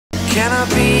Can I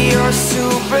be your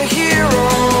superhero?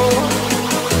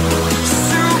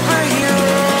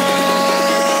 Superhero.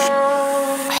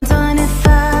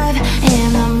 25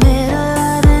 in the middle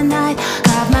of the night,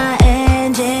 got my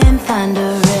engine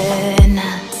thundering.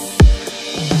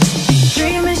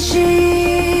 Dream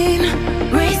machine,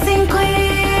 racing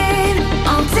queen,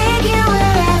 I'll take you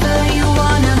wherever you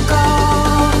wanna go.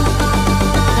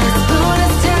 Let's slow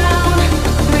us down,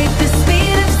 break the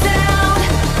speed of sound.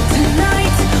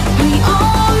 Tonight we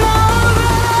all know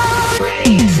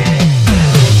crazy.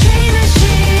 Dream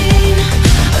machine,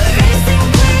 racing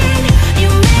queen, you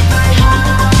make my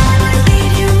heart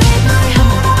beat, you make my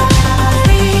heart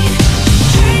beat.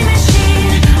 Dream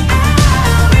machine,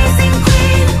 racing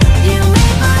queen, you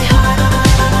make my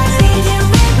heart beat, you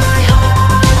make my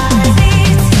heart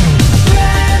beat.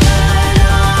 Driving on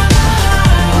the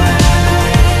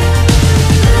highway,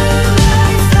 blue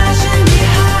lights flashing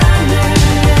behind me.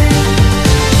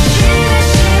 Dream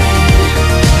machine,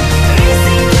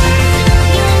 racing queen,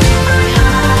 you make my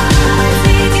heart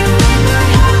beat, you make my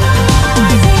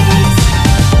heart beat.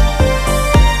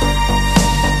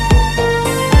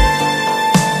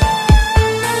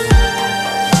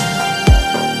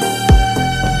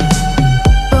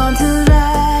 Born to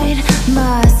ride,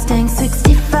 Mustang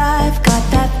 65, got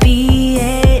that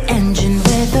V8 engine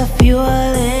with a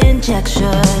fuel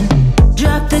injection.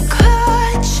 Drop the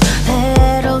clutch,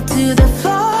 pedal to the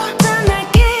floor, turn that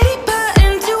kitty butt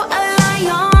into a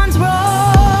lion's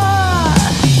roar.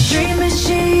 Dream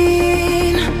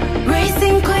machine,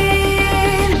 racing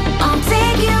queen, I'll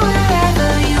take you wherever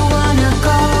you wanna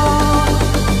go.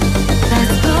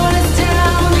 Let's slow us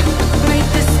down, break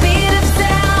the speed of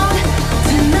sound.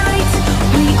 Tonight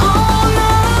we all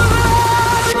know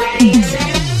crazy.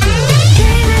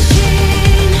 Dream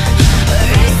machine,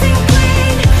 racing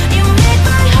queen, you make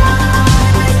my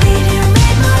heart beat, you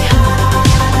make my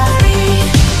heart beat.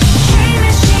 Dream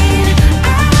machine,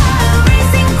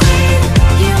 racing queen,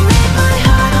 you make my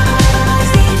heart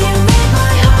beat, you make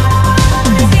my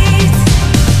heart beat.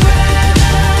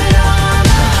 Driving on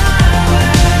the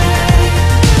highway,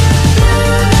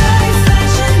 blue lights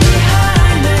flashing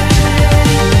behind me.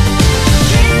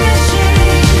 Dream machine,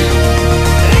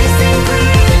 racing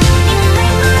queen, you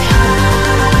make my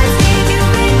heart beat, you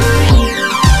make my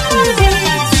heart beat.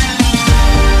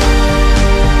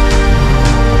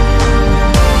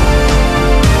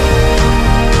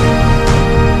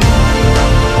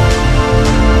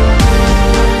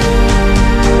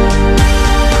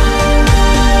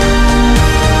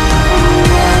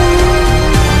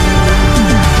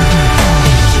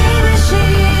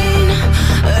 machine,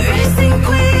 racing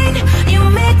queen, you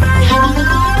make my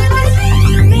heart beat,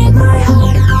 you make my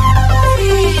heart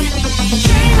beat.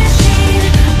 Dream machine,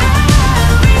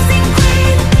 racing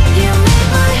queen, you make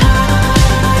my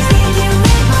heart beat, you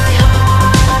make my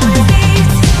heart beat.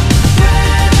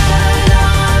 Driving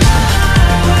on the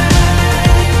highway,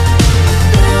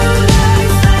 blue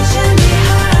lights flashing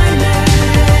behind me.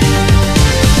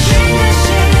 Dream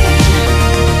machine,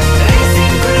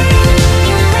 racing queen,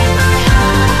 you make my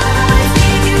heart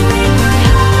beat, you make my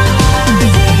heart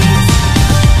beat.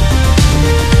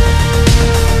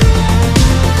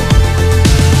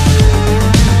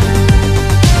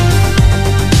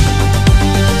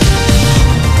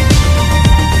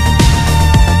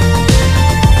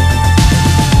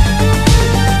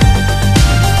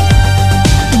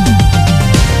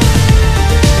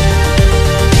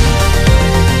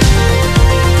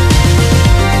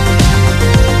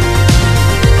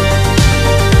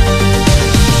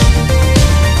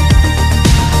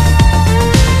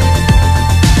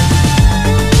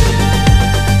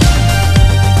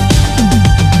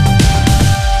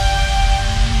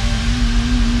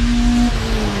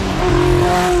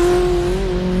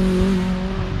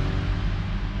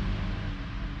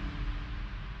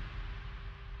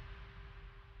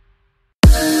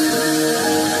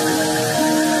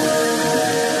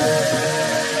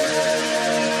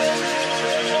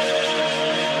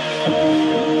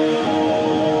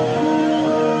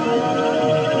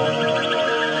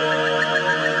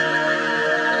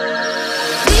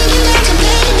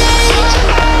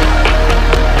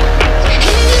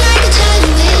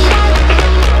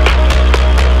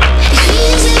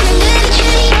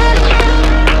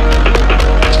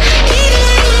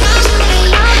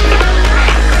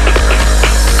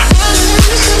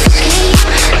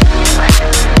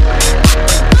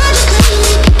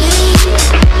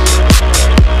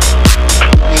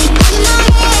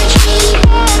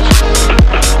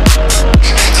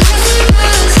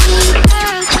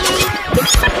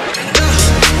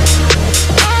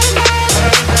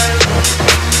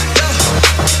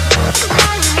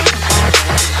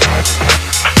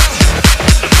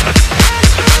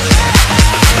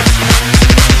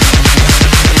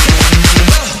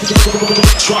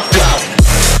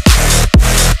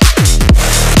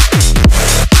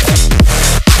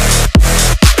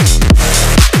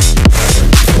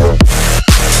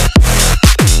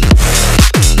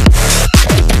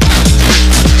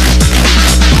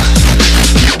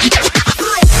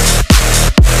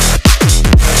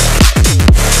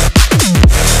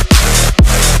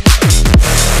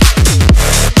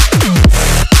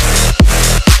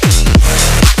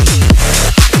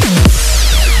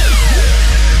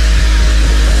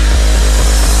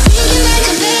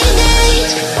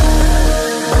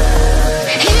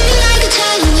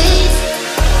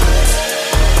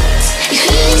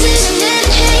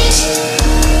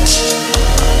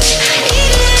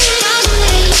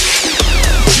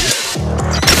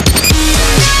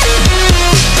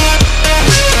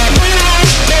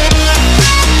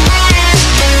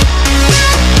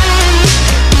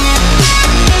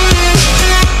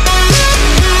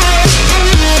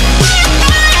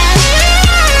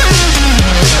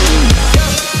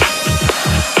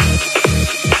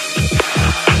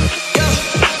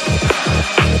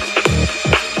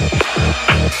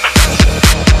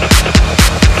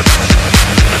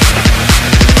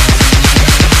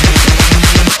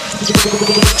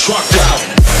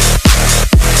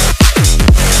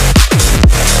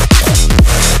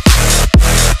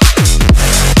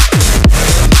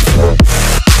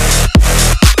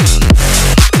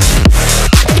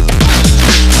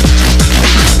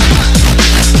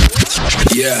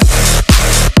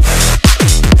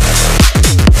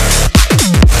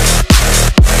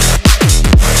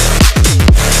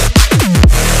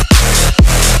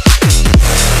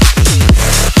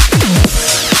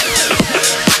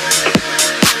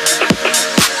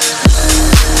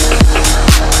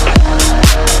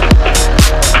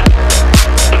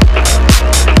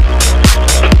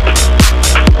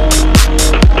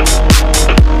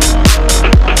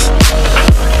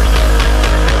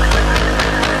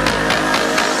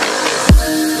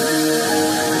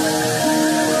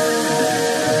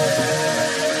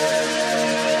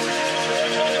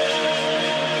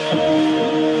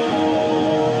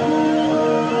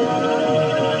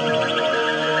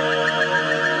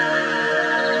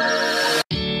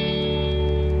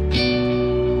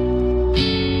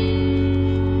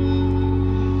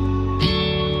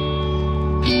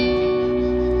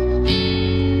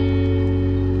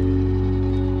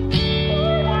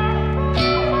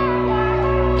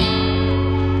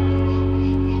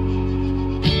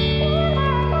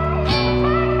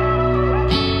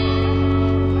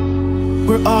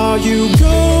 Where are you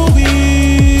going?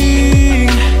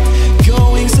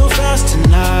 Going so fast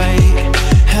tonight.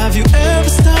 Have you ever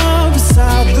stopped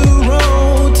beside the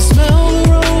road to smell the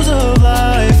rose of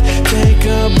life? Take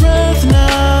a breath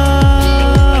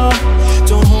now.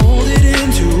 Don't hold it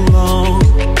in too long,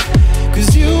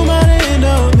 'cause you might end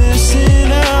up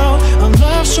missing out on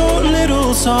life's short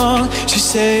little song. She's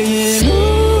saying,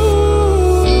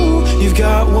 ooh, you've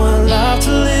got one life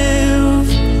to live.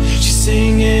 She's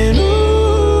singing, ooh,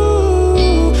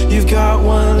 you've got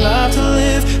one life to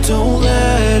live. Don't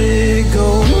let it go.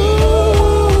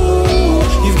 Ooh,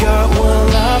 you've got one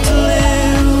life to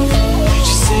live.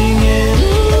 She's singing,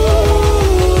 ooh,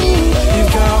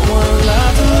 you've got one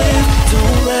life to live.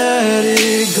 Don't let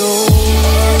it go.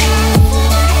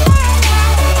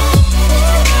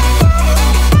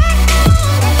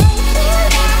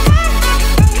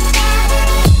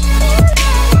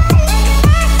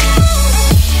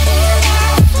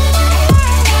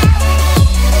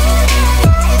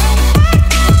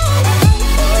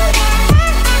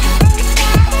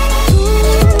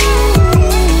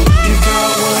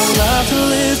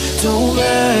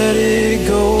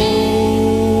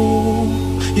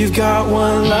 You've got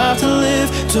one life to live,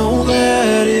 don't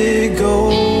let it go.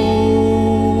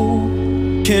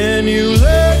 Can you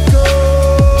let go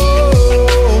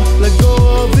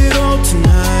of it all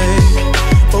tonight?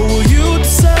 Or will you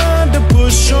decide to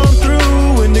push on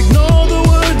through and ignore the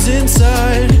words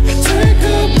inside? Take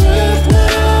a breath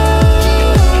now,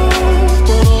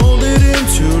 don't hold it in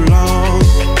too long,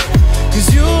 'cause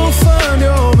you'll find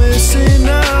you're missing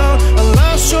out a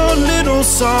life's short little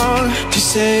song. She's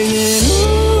saying,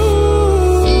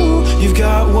 ooh, you've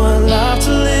got one life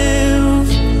to live.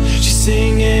 She's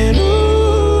singing,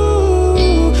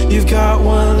 ooh, you've got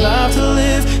one life to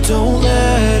live. Don't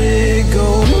let it go.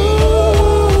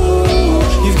 Ooh,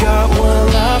 you've got one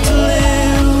life to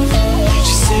live.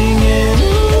 She's singing,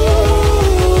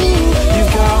 ooh,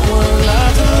 you've got one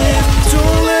life to live.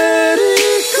 Don't let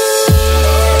it go.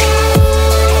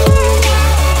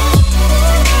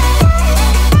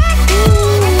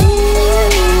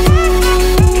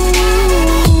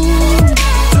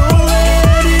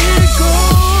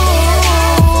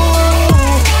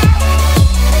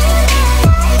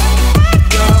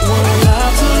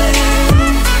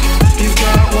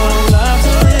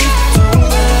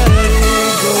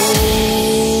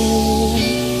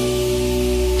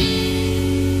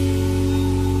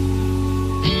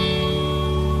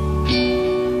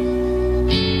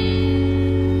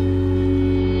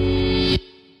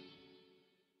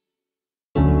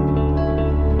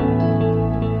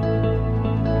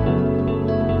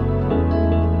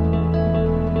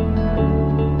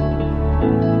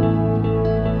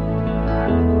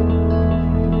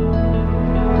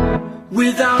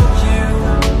 Without you,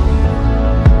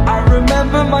 I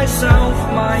remember myself,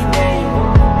 my name.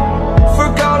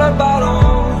 Forgot about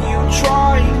all you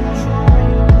tried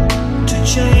to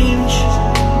change.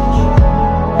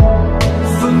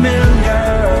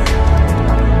 Familiar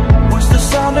was the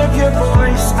sound of your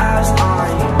voice as I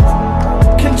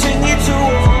continue to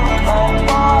walk on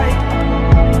by.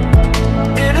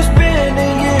 It has been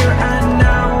a year and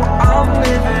now I'm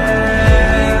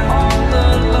living on the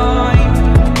line.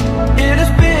 It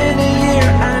has been a year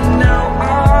and now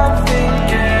I'm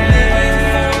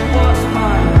thinking what's mine.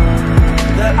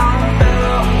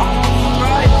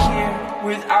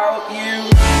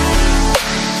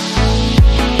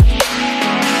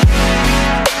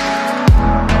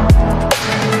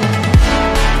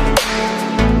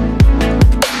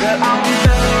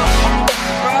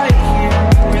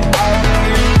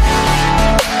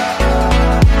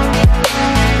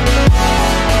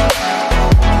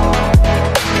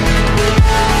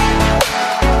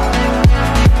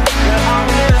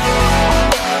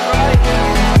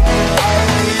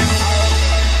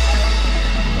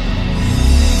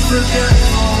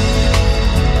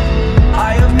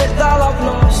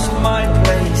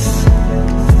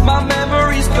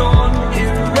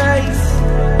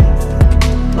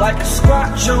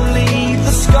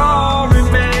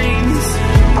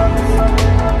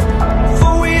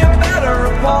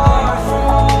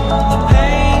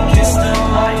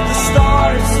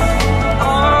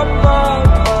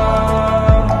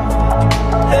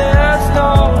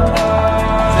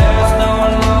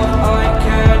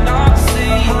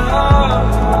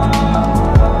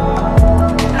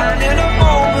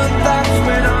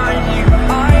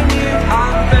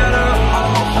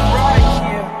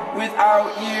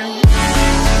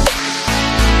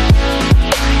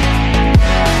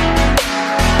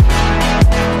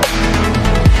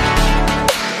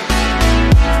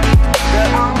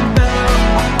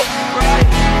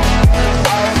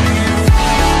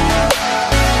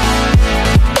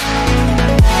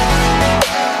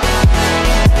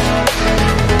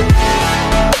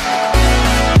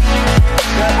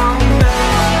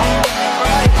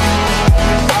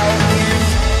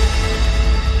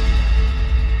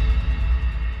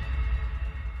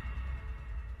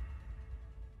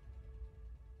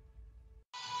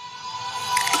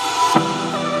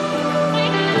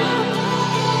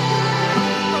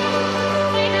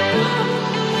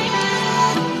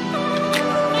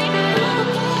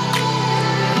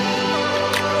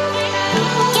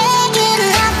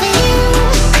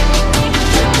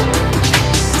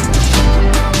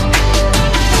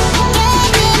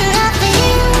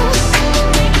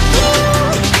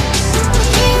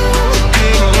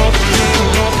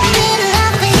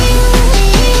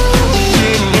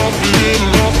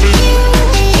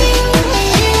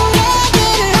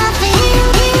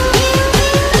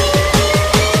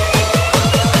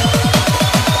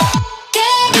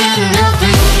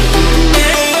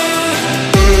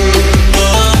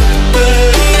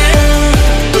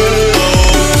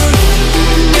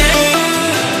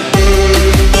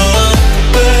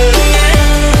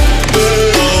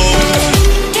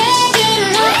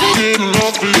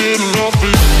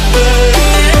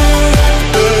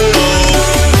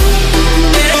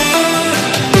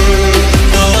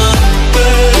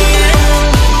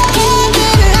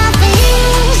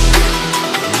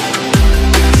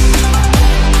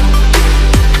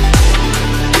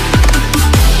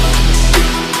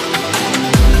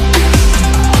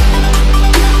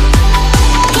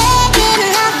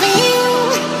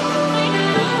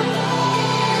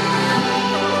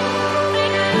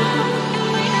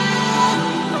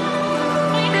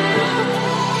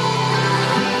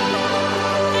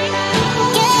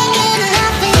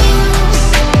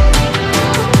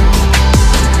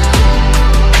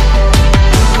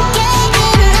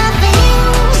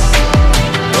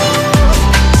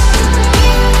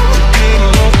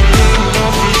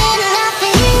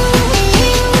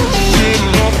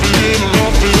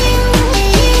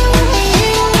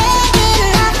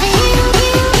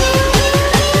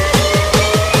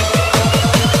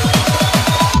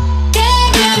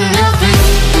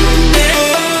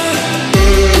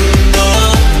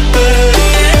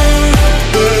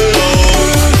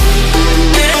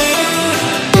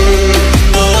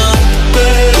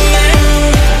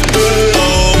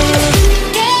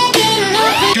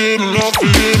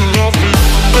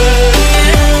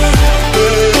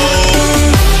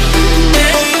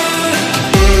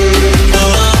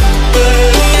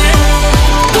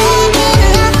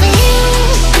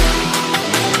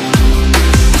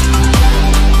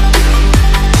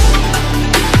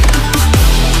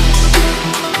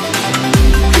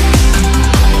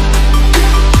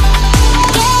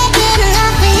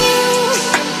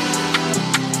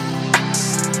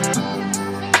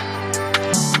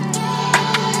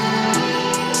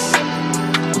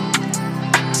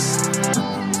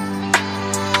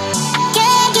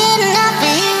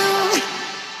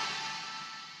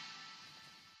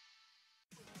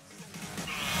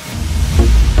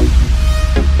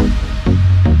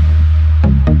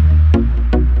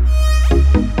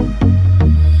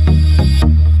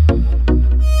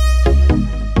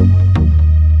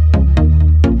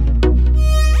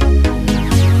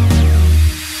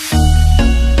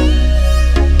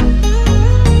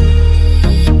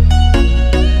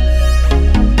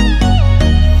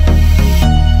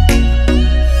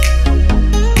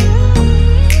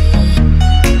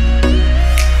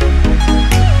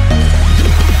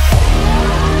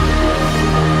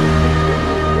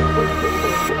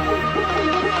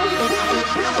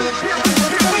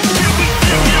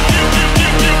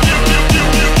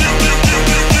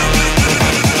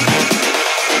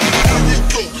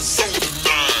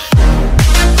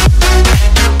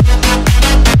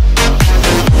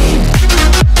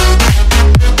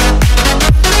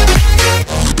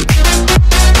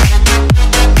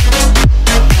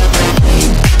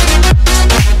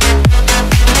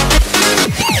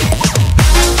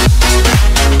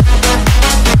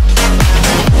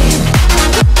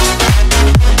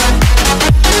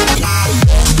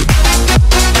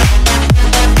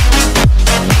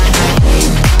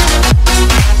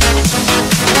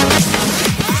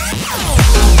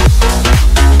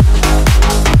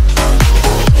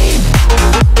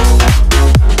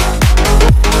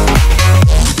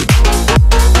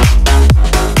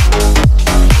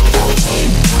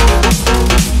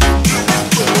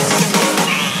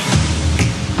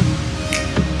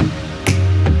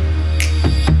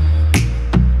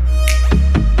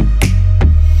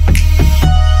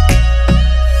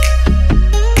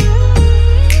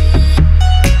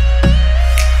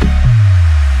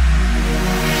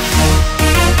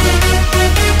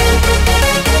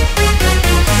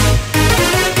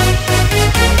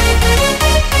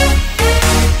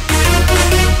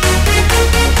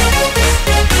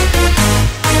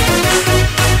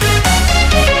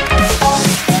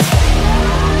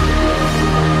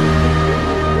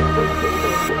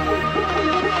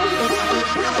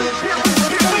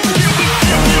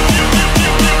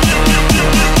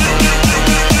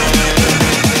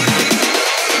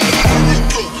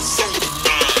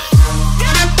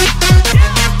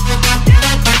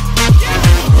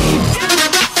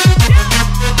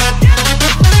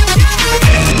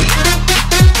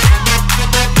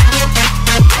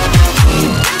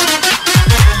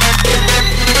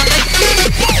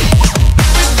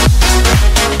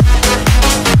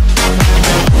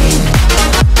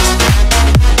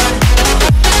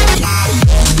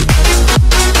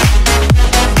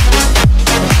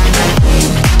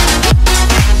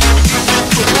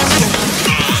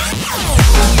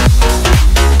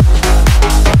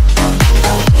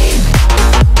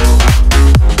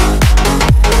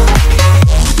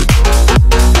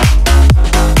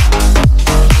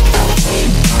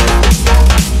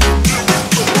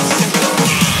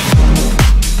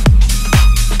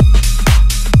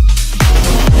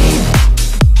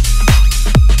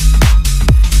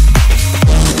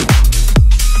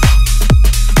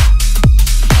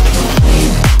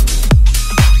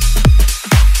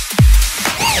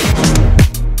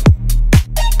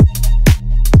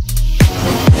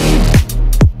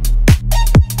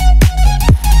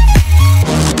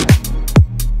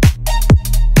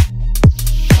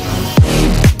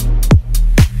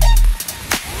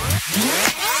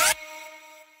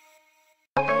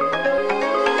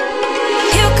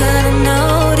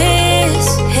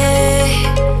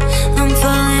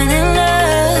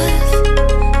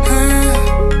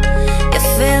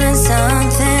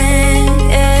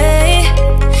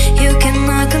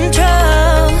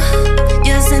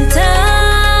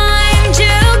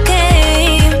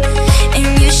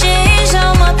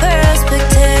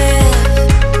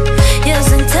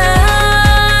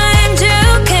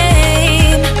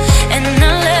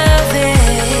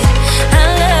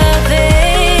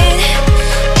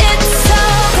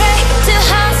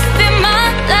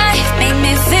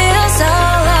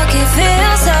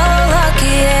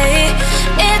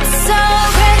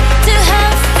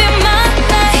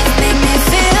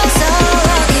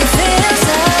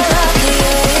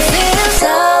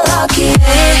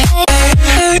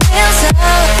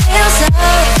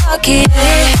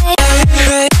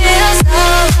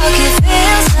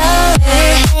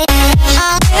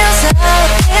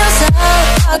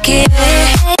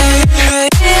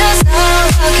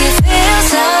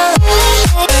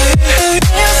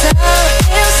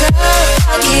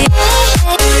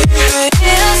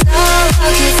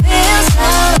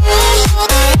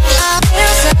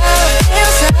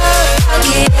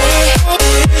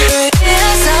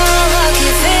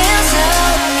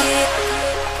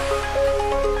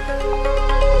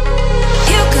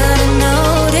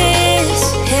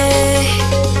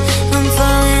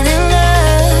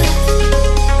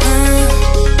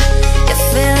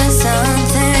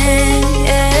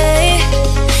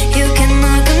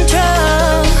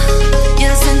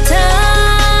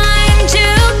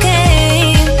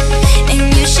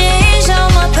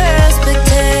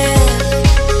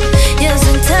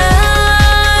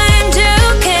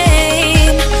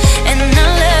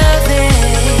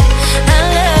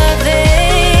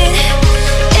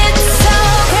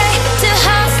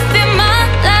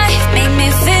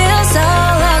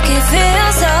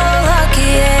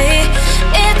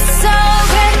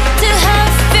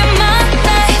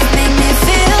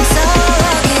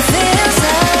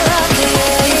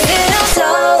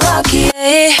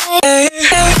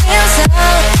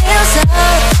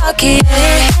 lucky.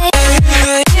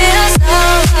 Feel so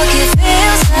lucky,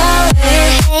 feel so lucky.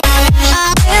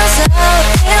 Feel so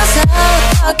lucky, feel so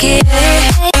lucky.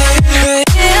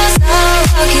 Feel so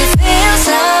lucky, feel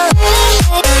so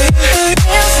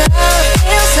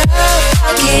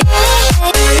lucky.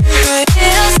 Feel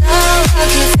so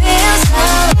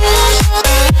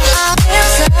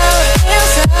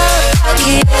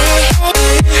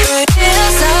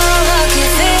lucky,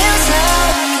 feel so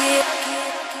lucky.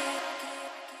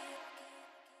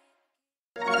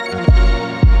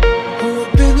 Oh,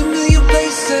 I've been a million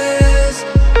places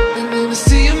and never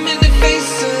see a million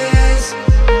faces,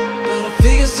 but I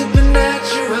feel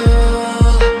supernatural.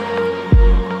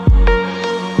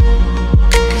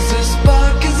 'Cause the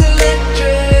spark is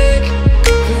electric.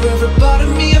 For every part of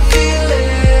me I feel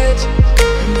it.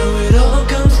 I know it all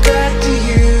comes back to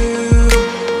you.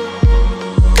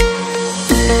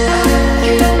 I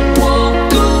can't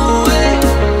walk away,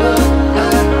 but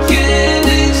I can't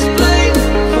explain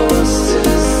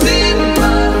forces in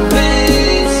my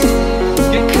veins.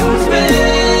 You're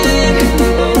cosmic.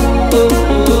 Oh, oh,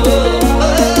 oh,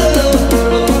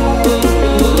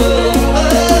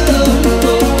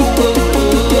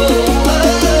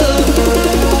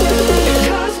 You're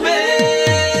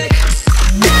cosmic.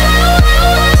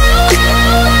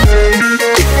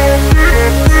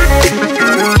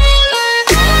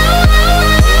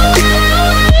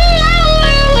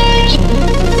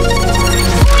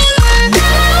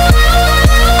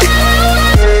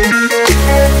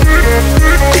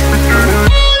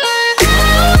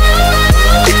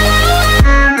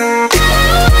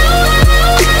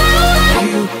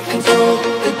 You control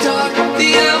the dark, the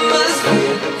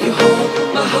atmosphere. You hold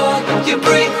my heart, you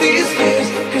break these fears.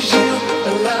 'Cause you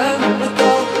align with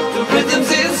all the rhythms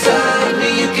inside me.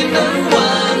 You can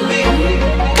unwind me.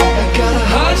 I got a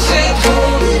heart shaped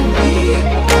hole in me.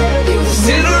 You're the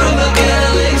center of the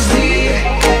galaxy.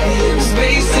 The inner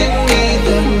space in me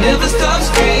that never stops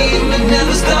dreaming,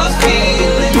 never stops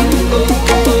feeling. Oh,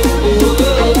 oh, oh,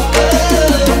 oh,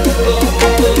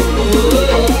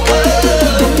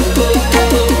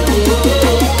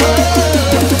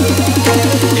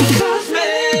 You're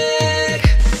cosmic.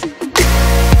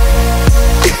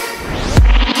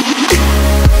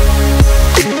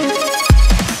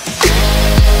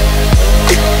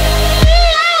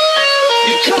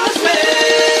 You're cosmic.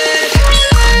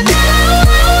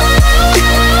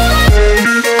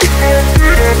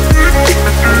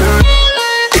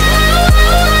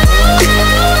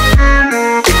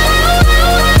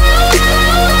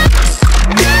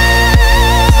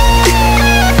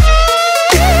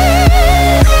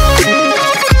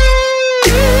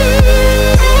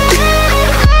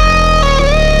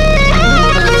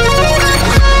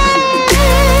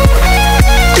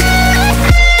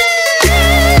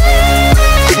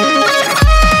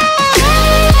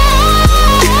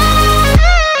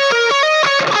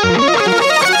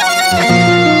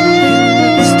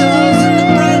 The stars and the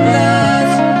bright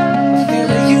lights feel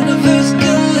the universe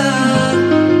collide.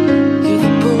 You're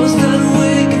the pulse that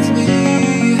awakens me.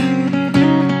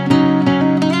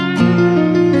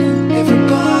 Every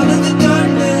part of the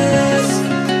darkness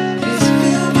is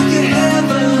filled with your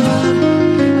heaven,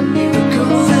 a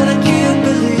miracle that I can't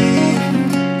believe.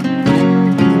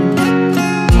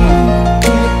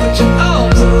 When you put your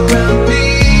arms around me,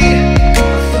 I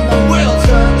feel my world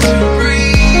start to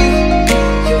breathe.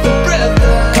 You're the breath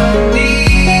that I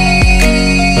need.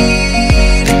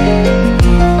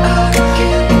 I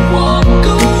can't walk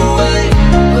away,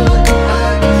 but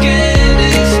I can't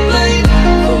explain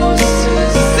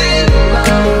forces in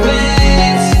my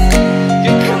veins.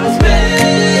 You're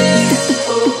cosmic.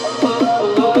 Oh, oh,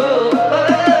 oh, oh,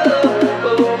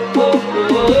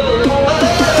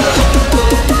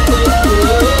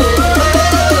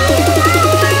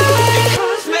 You're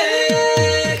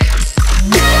cosmic.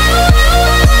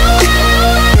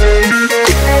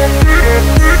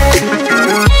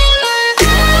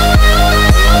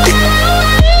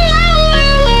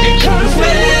 You're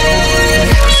cosmic.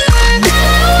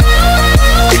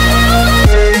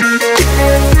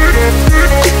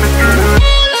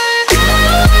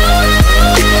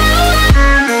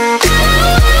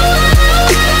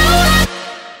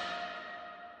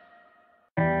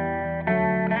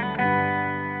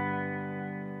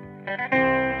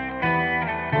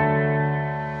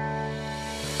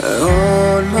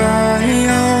 On my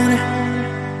own,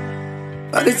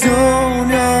 but I don't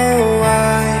know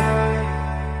why.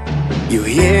 You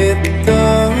hit the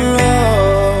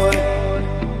road,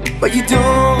 but you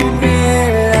don't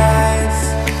realize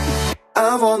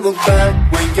I won't look back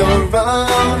when you're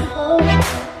around.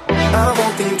 I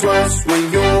won't think twice when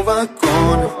you're gone.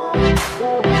 gone.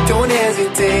 Don't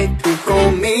hesitate to call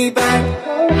me back,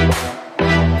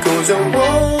 'cause I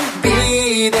won't be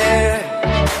there.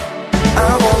 I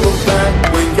won't look back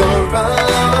when you're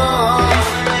around.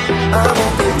 I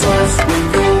won't think twice when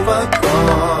you are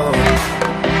gone.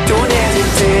 Don't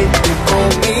hesitate to call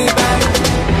me back,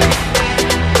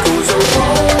 'cause I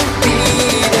won't be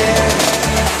there.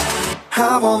 I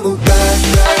won't look back.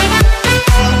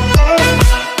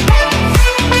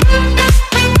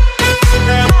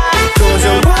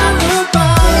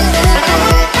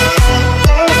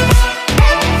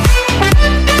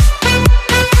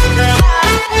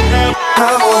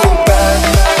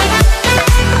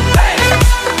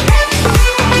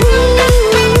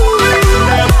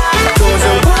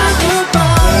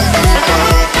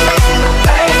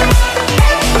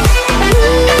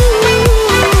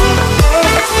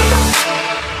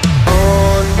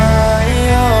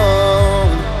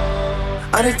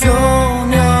 I don't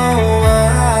know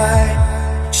why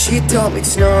she told me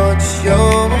it's not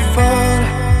your fault,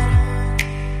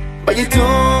 but you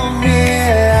don't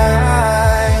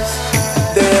realize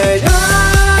that I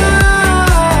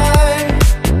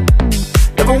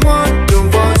never wonder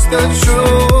what's the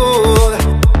truth.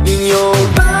 In your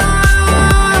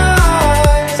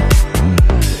eyes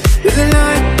there's a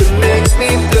light that makes me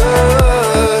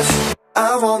blush. I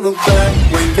won't look back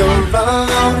when you're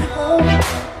around.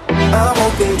 I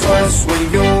won't think twice when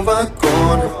you are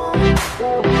gone.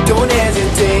 Don't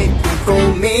hesitate to call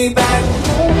me back,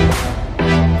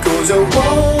 'cause I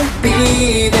won't be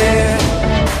there.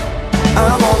 I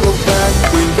won't look back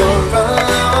when you're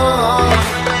around.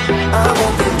 I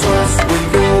won't think twice when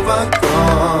you are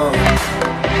gone.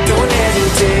 Don't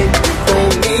hesitate to call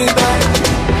me back,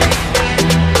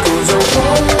 'cause I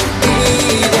won't be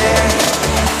there.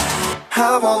 I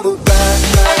won't look back.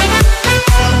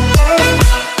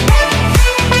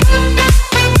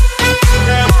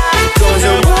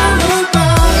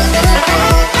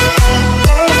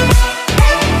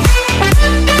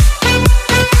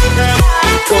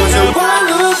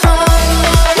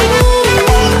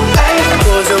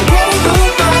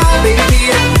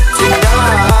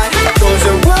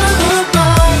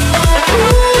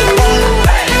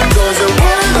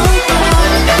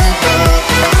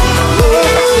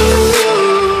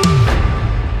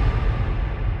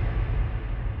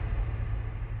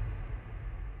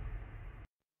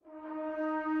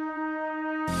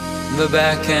 The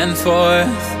back and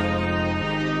forth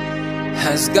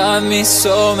has got me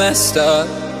so messed up.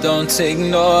 Don't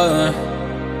ignore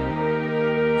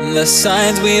the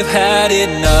signs. We've had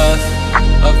enough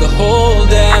of the whole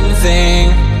damn thing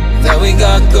that we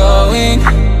got going.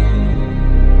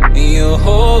 You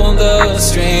hold the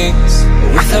strings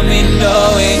without me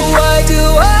knowing. Why do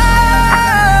I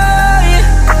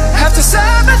have to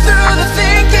suffer through the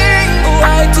thinking?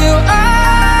 Why do I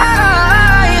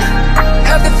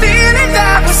have the feeling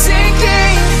that we're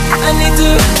sinking? I need to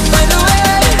find a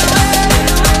way.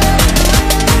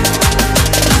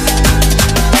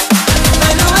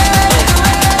 Find a way.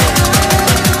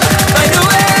 Find a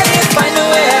way. Find a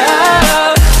way out.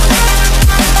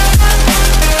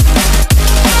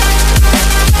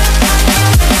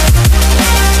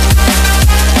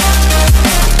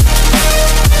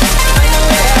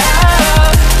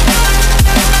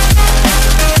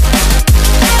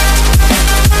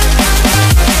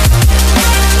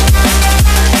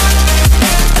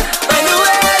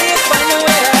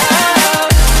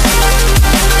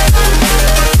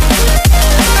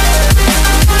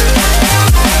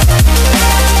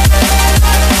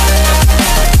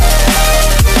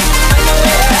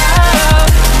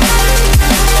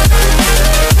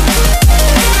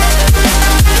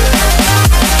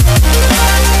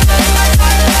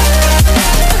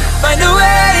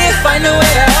 Find a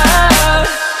way out.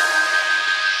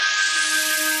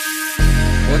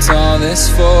 What's all this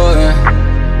for?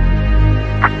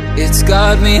 It's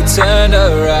got me turned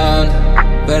around,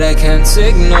 but I can't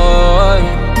ignore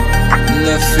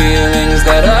the feelings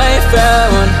that I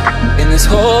found in this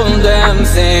whole damn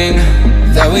thing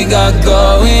that we got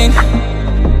going.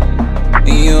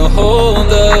 You hold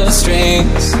the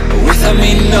strings without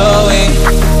me knowing.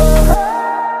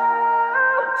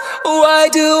 Why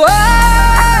do I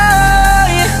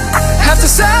have to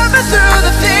suffer through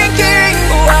the thinking?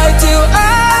 Why do I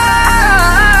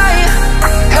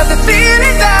have the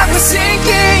feeling that we're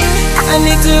sinking? I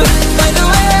need to find a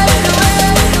way.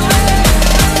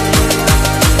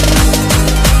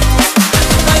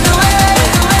 Find a way.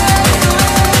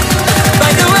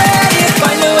 Find a way.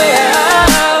 Find a way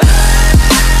out.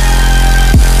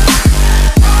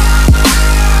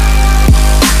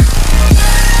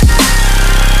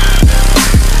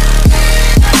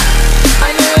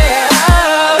 Find a way out.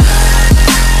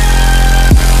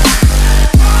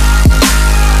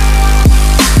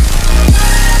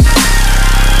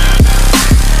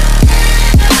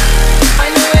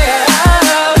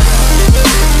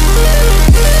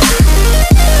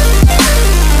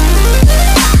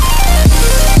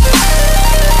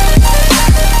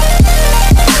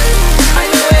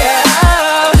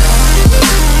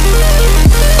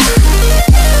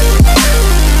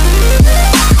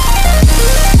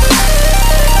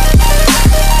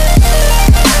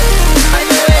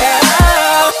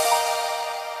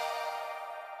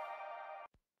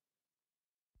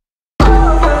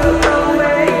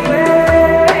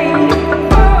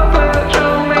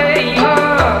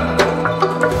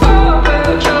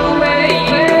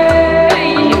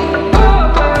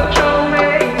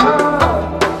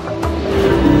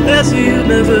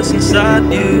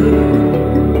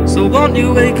 you. So won't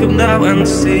you wake up now and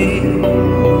see?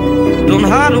 Don't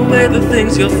hide away the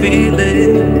things you're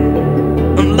feeling.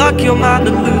 Unlock your mind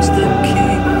and lose the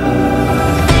key.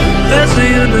 There's a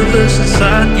universe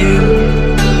inside you.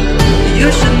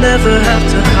 You should never have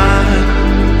to hide.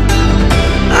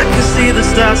 I can see the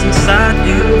stars inside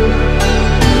you.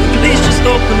 Please just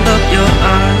open up your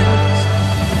eyes.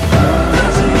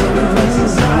 There's a universe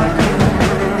inside you.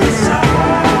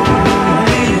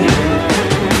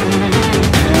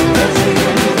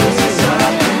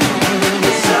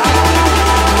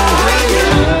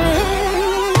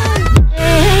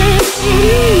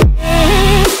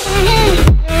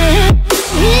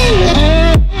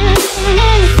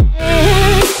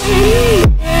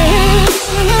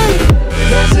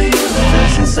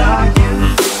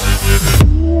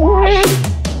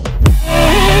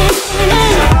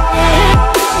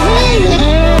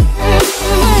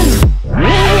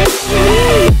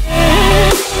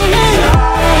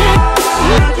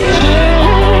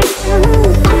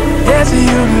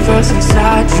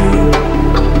 Inside you,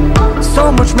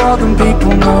 so much more than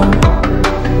people know.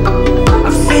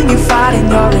 I've seen you fighting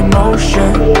your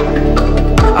emotion.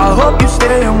 I hope you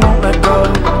stay and won't let go.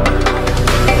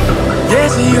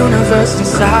 There's a universe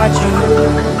inside you,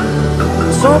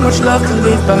 so much love to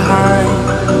leave behind.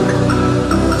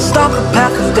 Stop the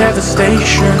path of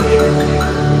devastation.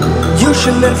 You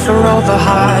should live for all the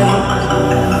hype.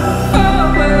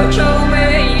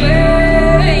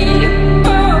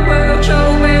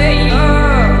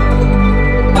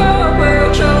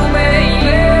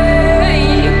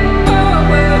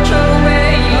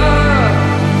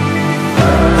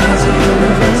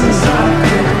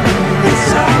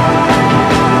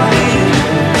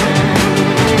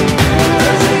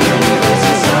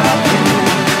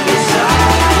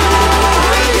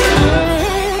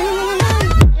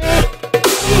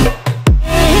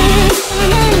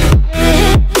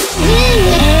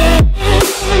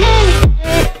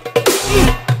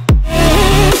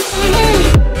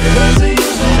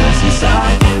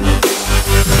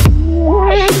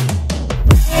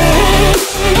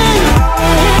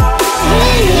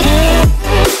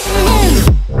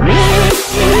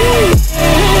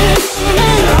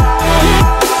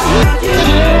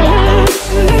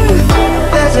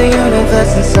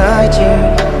 Inside you,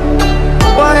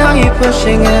 why are you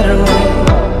pushing it away?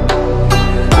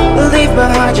 Leave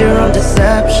behind your own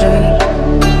deception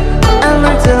and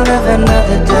learn to live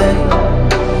another day.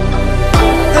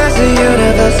 There's a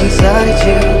universe inside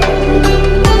you,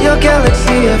 your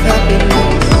galaxy of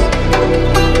happiness.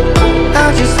 I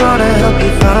just wanna help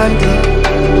you find it.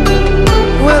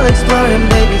 We'll explore in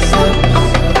baby steps.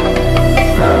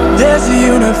 There's a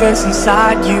universe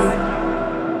inside you.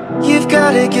 You've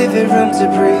gotta give it room to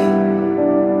breathe.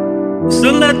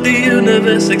 So let the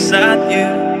universe excite you,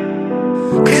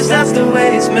 'cause that's the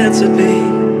way it's meant to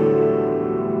be.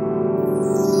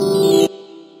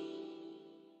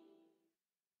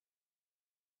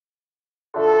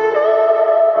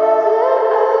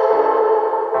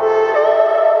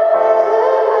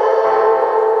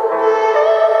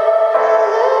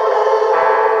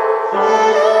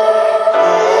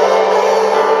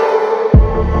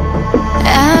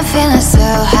 Feeling so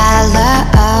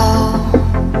hollow,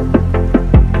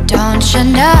 don't you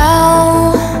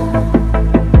know?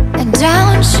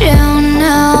 Don't you